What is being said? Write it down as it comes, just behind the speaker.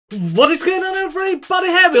What is going on, everybody?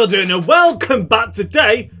 How are we all doing? And welcome back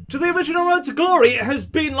today to the original Road to Glory. It has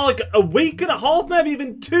been like a week and a half, maybe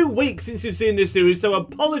even 2 weeks since you've seen this series, so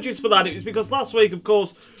apologies for that. It was because last week, of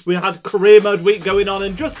course, we had career mode week going on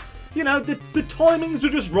and just, you know, the timings were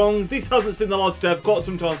just wrong. This hasn't seen the light of day for quite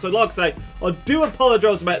some time, so like I say, I do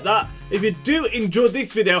apologise about that. If you do enjoy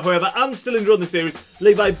this video, however, and still enjoying the series,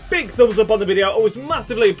 leave a big thumbs up on the video. Always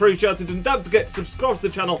massively appreciated, and don't forget to subscribe to the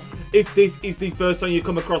channel if this is the first time you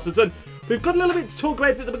come across us. And we've got a little bit to talk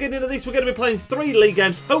about at the beginning of this. We're going to be playing 3 league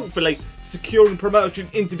games, hopefully securing promotion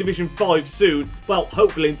into Division 5 soon. Well,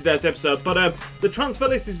 hopefully in today's episode. But the transfer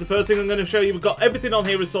list is the first thing I'm going to show you. We've got everything on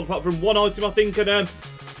here aside apart from one item, I think, and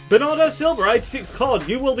Bernardo Silva, 86 card.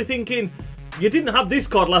 You will be thinking, you didn't have this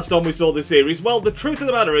card last time we saw the series. Well, the truth of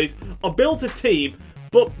the matter is, I built a team,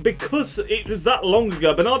 but because it was that long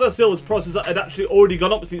ago, Bernardo Silva's prices had actually already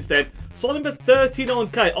gone up since then. Sold him for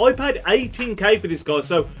 39k. I paid 18k for this guy,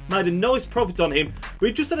 so made a nice profit on him.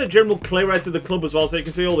 We just had a general clear out of the club as well, so you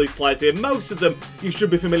can see all these players here. Most of them you should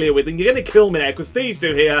be familiar with, and you're going to kill me now, because these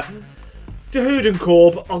two here, Dahoud and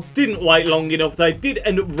Corb, I didn't wait long enough. They did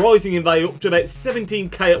end up rising in value up to about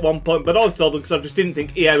 17k at one point, but I sold them because I just didn't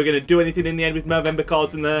think EA were going to do anything in the end with Movember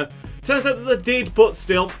cards, and turns out that they did, but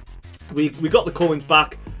still, we got the coins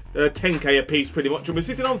back, 10k a piece pretty much, and we're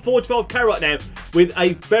sitting on 45k right now with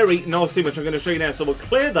a very nice team, which I'm going to show you now. So we'll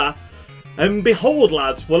clear that, and behold,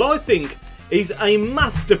 lads, what I think is a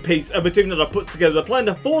masterpiece of a team that I put together. They're playing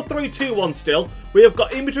a 4-3-2-1 still. We have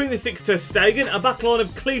got in between the 6 Ter Stegen, a backline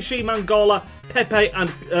of Clichy, Mangala, Pepe, and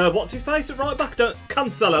what's his face at right back?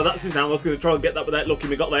 Cancelo, that's his name. I was going to try and get that without looking.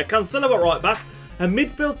 We got there. Cancelo at right back. A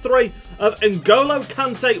midfield 3 of N'Golo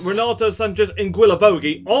Kante, Renato Sanchez, and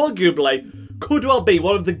Guilavogui. Arguably, could well be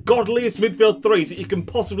one of the godliest midfield 3s that you can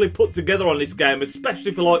possibly put together on this game,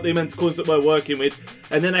 especially for like the immense coins that we're working with.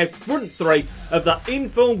 And then a front 3 of that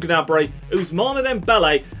in-form Gnabry, Ousmane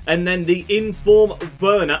Dembele, and then the in-form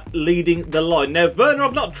Werner leading the line. Now, Werner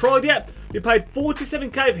I've not tried yet. We paid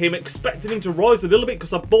 47k for him, expecting him to rise a little bit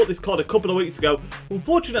because I bought this card a couple of weeks ago.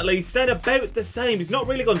 Unfortunately, he's stayed about the same. He's not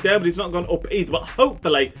really gone down, but he's not gone up either. But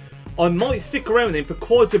hopefully, I might stick around with him for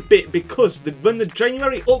quite a bit because when the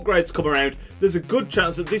January upgrades come around, there's a good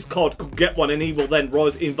chance that this card could get one and he will then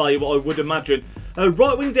rise in value, I would imagine.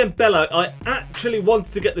 Right wing Dembele, I actually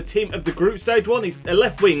wanted to get the team of the group stage one. He's a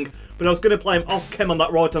left wing, but I was going to play him off Chem on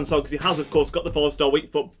that right hand side because he has, of course, got the 5-star weak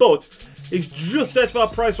foot. But he's just out of our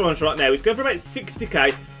price range right now. He's going for about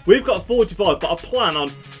 60k. We've got 45, but I plan on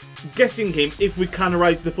getting him if we can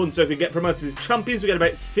raise the funds. So if we get promoted as champions, we get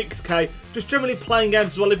about 6k. Just generally playing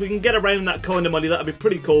games as well. If we can get around that kind of money, that'd be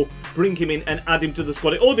pretty cool. Bring him in and add him to the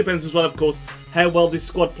squad. It all depends as well, of course, how well this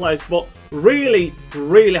squad plays. But really,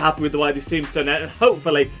 really happy with the way this team's turned out, and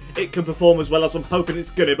hopefully it can perform as well as I'm hoping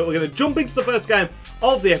it's going to. But we're going to jump into the first game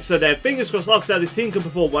of the episode there. Fingers crossed, like I said, this team can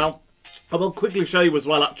perform well. I will quickly show you as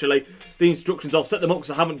well, actually, the instructions. I'll set them up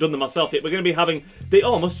because I haven't done them myself yet. We're going to be having the...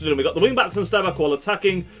 Oh, I must have done. We've got the wing-backs on stay back while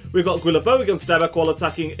attacking. We've got Guilavogui on stay back while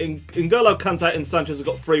attacking. N'Golo Kante and Sanchez have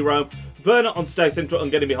got free roam. Werner on stay central and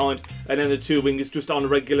getting behind. And then the 2 wingers just on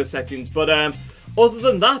regular settings. But other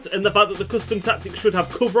than that, and the fact that the custom tactics should have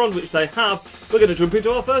cover on, which they have, we're going to jump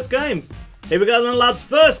into our first game. Here we go then, lads.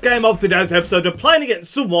 First game of today's episode. We're playing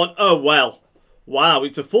against someone... Oh, well. Wow,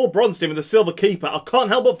 it's a full bronze team with a silver keeper. I can't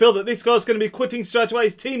help but feel that this guy's going to be quitting straight away.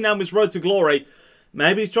 His team name was Road to Glory.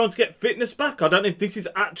 Maybe he's trying to get fitness back. I don't know if this is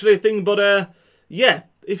actually a thing, but yeah,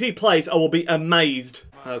 if he plays, I will be amazed.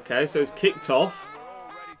 Okay, so he's kicked off.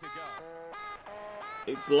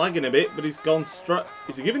 It's lagging a bit, but he's gone straight.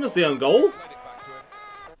 Is he giving us the own goal?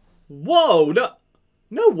 Whoa,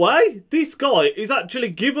 no way. This guy is actually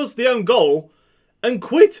give us the own goal and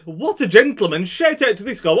quit. What a gentleman. Shout out to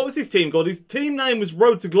this guy. What was his team called? His team name was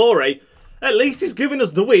Road to Glory. At least he's given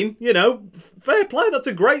us the win. You know, fair play. That's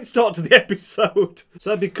a great start to the episode.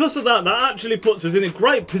 So because of that, that actually puts us in a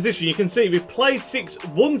great position. You can see we've played 6,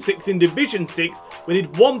 won 6 in Division 6. We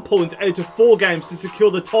need 1 point out of 4 games to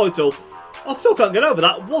secure the title. I still can't get over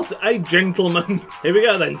that. What a gentleman. Here we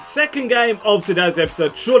go then. Second game of today's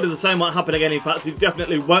episode. Surely the same won't happen again. In fact, it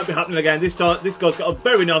definitely won't be happening again. This time, this guy's got a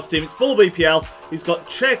very nice team. It's full BPL. He's got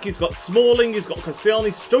Czech, he's got Smalling, he's got Koscielny,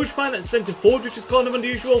 Sturridge at centre forward, which is kind of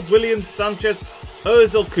unusual. Williams, Sanchez,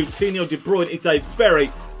 Ozil, Coutinho, De Bruyne. It's a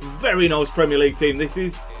very, very nice Premier League team. This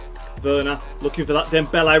is Werner looking for that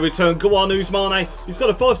Dembele return. Go on, Ousmane. He's got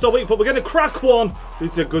a 5-star weak foot. We're going to crack one.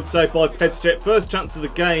 It's a good save by Petschek. First chance of the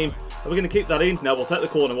game. Are we going to keep that in? No, we'll take the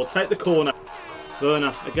corner. We'll take the corner.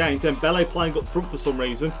 Werner, again, Dembele playing up front for some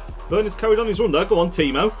reason. Werner's carried on his run though. Go on,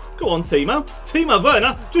 Timo. Go on, Timo. Timo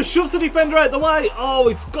Werner just shoves the defender out the way. Oh,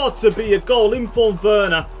 it's got to be a goal. Informed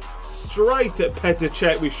Werner straight at Petr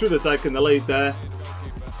Cech. We should have taken the lead there.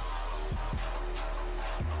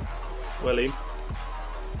 Well in.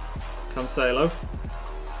 Cancelo.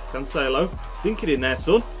 Dink it in there,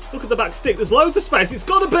 son. Look at the back stick. There's loads of space. It's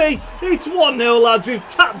got to be. It's 1-0, lads. We've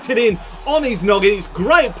tapped it in on his noggin. It's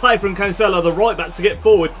great play from Cancelo, the right back, to get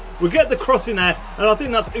forward. We get the cross in there, and I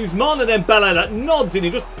think that's Ousmane Dembele that nods in.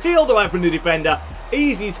 He just peeled away from the defender.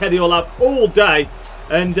 Easiest head he'll have all day.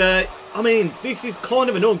 And, I mean, this is kind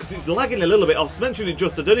of annoying because it's lagging a little bit. I've mentioned it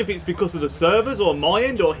just. I don't know if it's because of the servers or my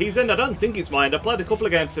end or his end. I don't think it's my end. I played a couple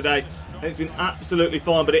of games today and it's been absolutely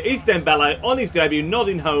fine. But it is Dembele on his debut,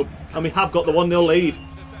 nodding home, and we have got the 1-0 lead.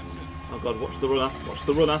 Oh, God, watch the runner. Watch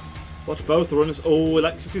the runner. Watch both the runners. Oh,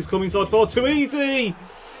 Alexis is coming side forward. Too easy.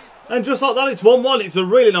 And just like that, it's 1-1. It's a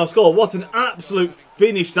really nice goal. What an absolute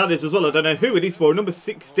finish that is as well. I don't know who it is for. Number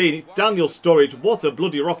 16. It's Daniel Sturridge. What a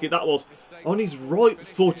bloody rocket that was. On his right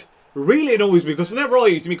foot. Really annoys me because whenever I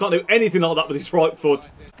use him, he can't do anything like that with his right foot.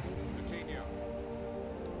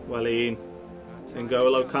 Well in.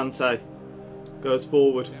 N'Golo Kante goes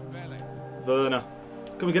forward. Werner.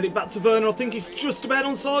 Can we get it back to Werner? I think he's just about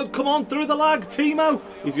onside. Come on, through the lag. Timo.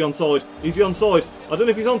 Is he onside? Is he onside? I don't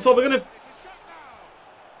know if he's onside. We're going to...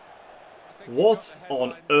 What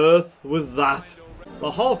on earth was that?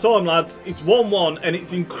 Well, half time, lads. It's 1-1 and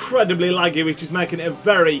it's incredibly laggy, which is making it a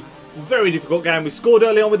very difficult game. We scored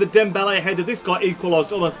early on with the Dembele header. This guy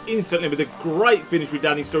equalised almost instantly with a great finish with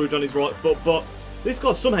Danny Sturridge on his right foot. But this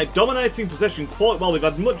guy's somehow dominating possession quite well. We've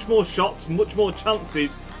had much more shots, much more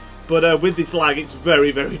chances. But with this lag, it's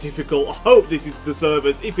very difficult. I hope this is the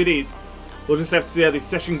servers. If it is, we'll just have to see how this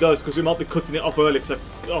session goes because we might be cutting it off early because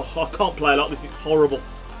I can't play like this. It's horrible.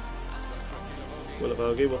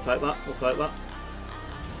 Willovogi, we'll take that. We'll take that.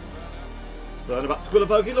 Werner back to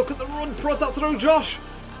Willovogi. Look at the run. Prod that through, Josh.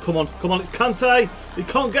 Come on, come on, it's Kante. He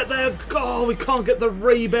can't get there. Oh, we can't get the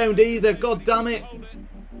rebound either. God damn it.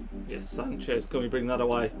 Yes, Sanchez, can we bring that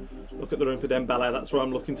away? Look at the room for Dembele. That's where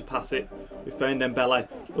I'm looking to pass it. We found Dembele.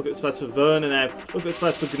 Look at the space for Werner now. Look at the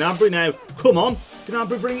space for Gnabry now. Come on.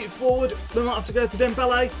 Gnabry, bring it forward. We might have to go to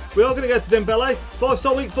Dembele. We are going to go to Dembele.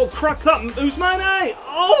 5-star weak foot. Crack that. Ousmane.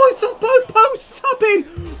 Oh, it's off both posts. Tap in.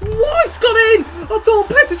 What? It's gone in. I thought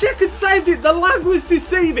Petr Cech had saved it. The lag was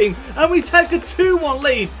deceiving. And we take a 2-1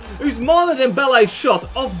 lead. Ousmane Dembele shot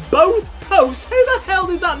off both posts. How the hell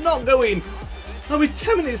did that not go in? And with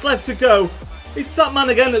 10 minutes left to go, it's that man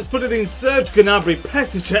again that's put it in, Serge Gnabry.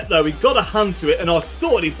 Petr Cech though, he got a hand to it and I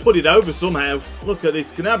thought he'd put it over somehow. Look at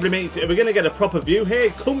this, Gnabry meets it. Are we going to get a proper view here?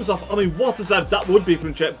 It comes off, I mean what a save that would be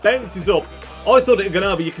from Cech. Bounces up. I thought it had gone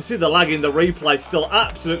over. You can see the lag in the replay, still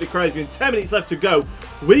absolutely crazy. And 10 minutes left to go.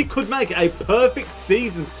 We could make it a perfect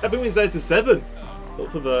season. 7 wins out of 7. Look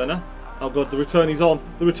for Werner. Oh God, the return is on.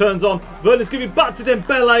 The return's on. Werner's giving back to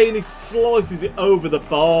Dembele and he slices it over the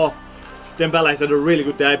bar. Dembele's had a really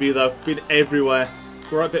good debut though, been everywhere.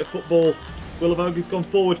 Great bit of football. Willovogi's gone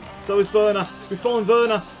forward, so is Werner. We find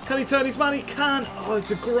Werner. Can he turn his man? He can. Oh,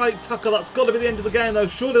 it's a great tackle. That's got to be the end of the game though.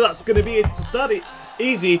 Surely that's going to be it. That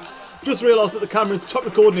is it. Just realised that the camera's stopped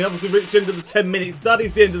recording. We obviously reached the end of the 10 minutes. That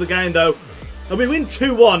is the end of the game though. And we win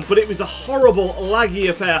 2-1, but it was a horrible, laggy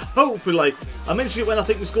affair. Hopefully, I mentioned it when I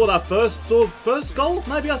think we scored our first goal,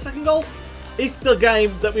 maybe our second goal. If the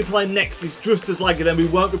game that we play next is just as laggy, then we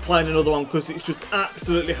won't be playing another one because it's just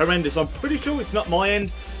absolutely horrendous. I'm pretty sure it's not my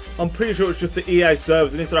end. I'm pretty sure it's just the EA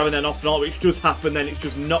servers, and if they're having an off night, which does happen, then it's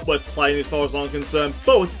just not worth playing as far as I'm concerned.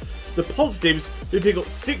 But the positives, we pick up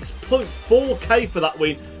 6.4k for that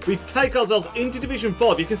win. We take ourselves into Division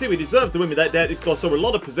 5. You can see we deserved the win with that day. This guy saw a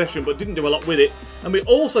lot of possession but didn't do a lot with it. And we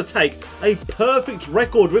also take a perfect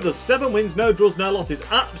record with us. 7 wins, no draws, no losses.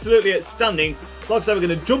 Absolutely outstanding. Like I said, we're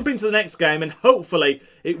going to jump into the next game and hopefully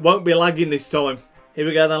it won't be lagging this time. Here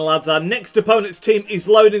we go then, lads. Our next opponent's team is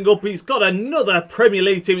loading up. He's got another Premier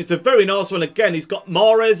League team. It's a very nice one again. He's got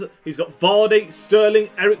Mahrez, he's got Vardy, Sterling,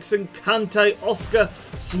 Eriksen, Kante, Oscar,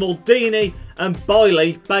 Smaldini and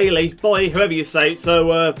Bailey, whoever you say.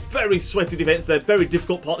 So very sweaty defence there. Very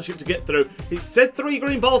difficult partnership to get through. It said 3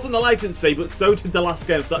 green balls on the latency, but so did the last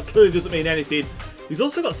game. So that clearly doesn't mean anything. He's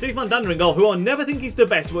also got Steve Mandanda in goal, who I never think is the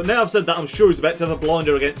best. But now I've said that, I'm sure he's about to have a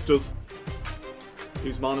blinder against us.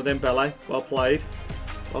 Ousmane Dembele, well played.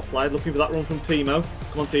 Well played, looking for that run from Timo.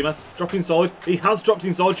 Come on, Timo. Drop inside. He has dropped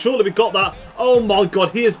inside. Surely we got that. Oh my God,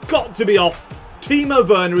 he has got to be off. Timo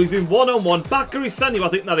Werner is in one-on-one. Bakary Sagna, I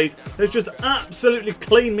think that is. Has just absolutely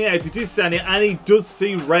cleaned me out. It is Sagna, and he does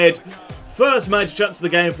see red. First major chance of the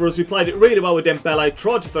game for us. We played it really well with Dembele.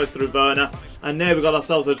 Tried to throw through Werner. And now we've got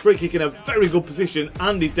ourselves a free kick in a very good position.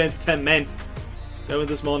 And he's down to 10 men. Going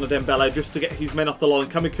with Ousmane Dembele just to get his men off the line.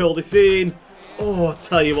 Can we curl this in? Oh, I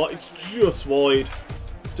tell you what, it's just wide.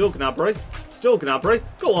 Still Gnabry. Still Gnabry.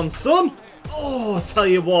 Go on, son. Oh, I tell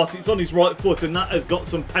you what, it's on his right foot and that has got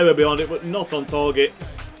some power behind it, but not on target.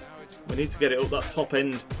 We need to get it up that top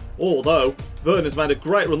end. Although, Werner's made a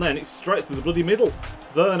great run there and it's straight through the bloody middle.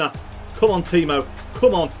 Werner. Come on, Timo.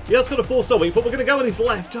 Come on. He has got a 4-star weak foot. We're going to go on his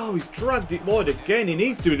left. Oh, he's dragged it wide again. He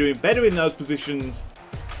needs to be doing better in those positions.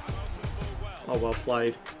 Oh, well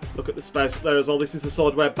played. Look at the space there as well. This is the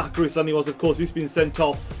side where Bakary Sani was, of course. He's been sent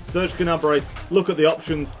off. Serge Gnabry. Look at the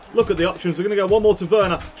options. Look at the options. We're going to go one more to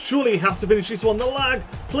Werner. Surely he has to finish this one. The lag.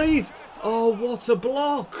 Please. Oh, what a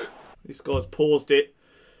block. This guy's paused it.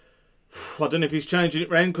 I don't know if he's changing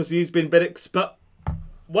it round because he's been better. But,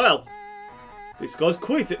 well, this guy's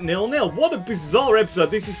quit at 0-0. What a bizarre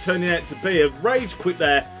episode this is turning out to be. A rage quit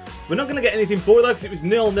there. We're not going to get anything for it though because it was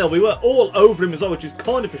 0-0. We were all over him as well, which is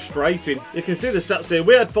kind of frustrating. You can see the stats here.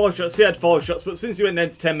 We had 5 shots, he had 5 shots, but since he went down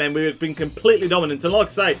to 10 men, we've been completely dominant. And like I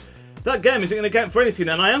say, that game isn't going to count for anything.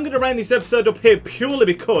 And I am going to round this episode up here purely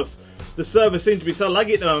because the server seems to be so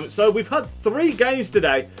laggy at the moment. So we've had 3 games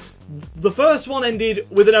today. The first one ended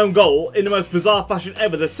with an own goal in the most bizarre fashion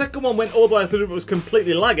ever. The second one went all the way through but was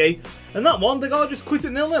completely laggy. And that one, the guy just quit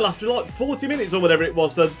at 0-0 after like 40 minutes or whatever it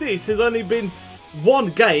was. So this has only been one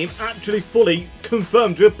game actually fully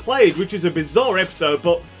confirmed to have played, which is a bizarre episode,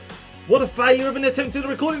 but what a failure of an attempt at the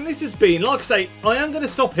recording this has been. Like I say, I am going to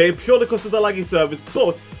stop here purely because of the laggy servers,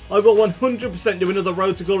 but I will 100% do another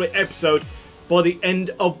Road to Glory episode by the end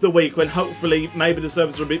of the week when hopefully maybe the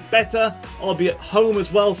servers are a bit better. I'll be at home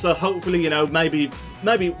as well, so hopefully, you know, maybe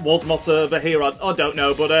it was my server here, I don't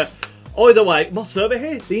know, but either way, my server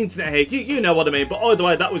here, the internet here, you know what I mean, but either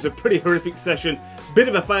way, that was a pretty horrific session. Bit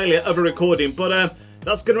of a failure of a recording, but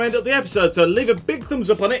that's going to end up the episode, so leave a big thumbs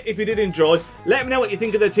up on it if you did enjoy. Let me know what you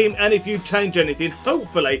think of the team and if you change anything.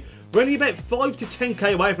 Hopefully, we're only about 5 to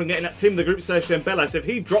 10k away from getting that team of the group stage Dembele, so if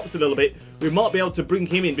he drops a little bit, we might be able to bring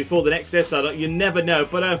him in before the next episode. You never know,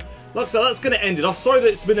 but like I said, that's going to end it off. Sorry that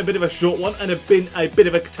it's been a bit of a short one and been a bit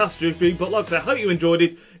of a catastrophe, but like I said, I hope you enjoyed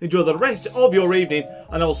it. Enjoy the rest of your evening,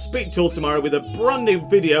 and I'll speak to you all tomorrow with a brand new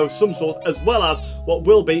video of some sort, as well as what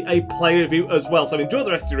will be a player review as well. So enjoy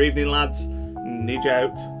the rest of your evening, lads. Nidge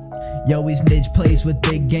out. Yo, he's Nidge, plays with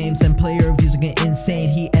big games and player reviews are getting insane.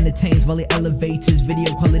 He entertains while he elevates, his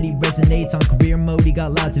video quality resonates. On career mode, he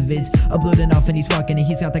got lots of vids uploading off and he's rocking it.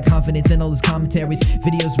 He's got the confidence in all his commentaries.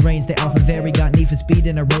 Videos range, they often vary. Got need for speed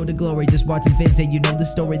and a road to glory. Just watching vids and you know the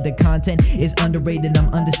story. The content is underrated,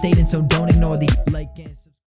 I'm understating, so don't ignore the like and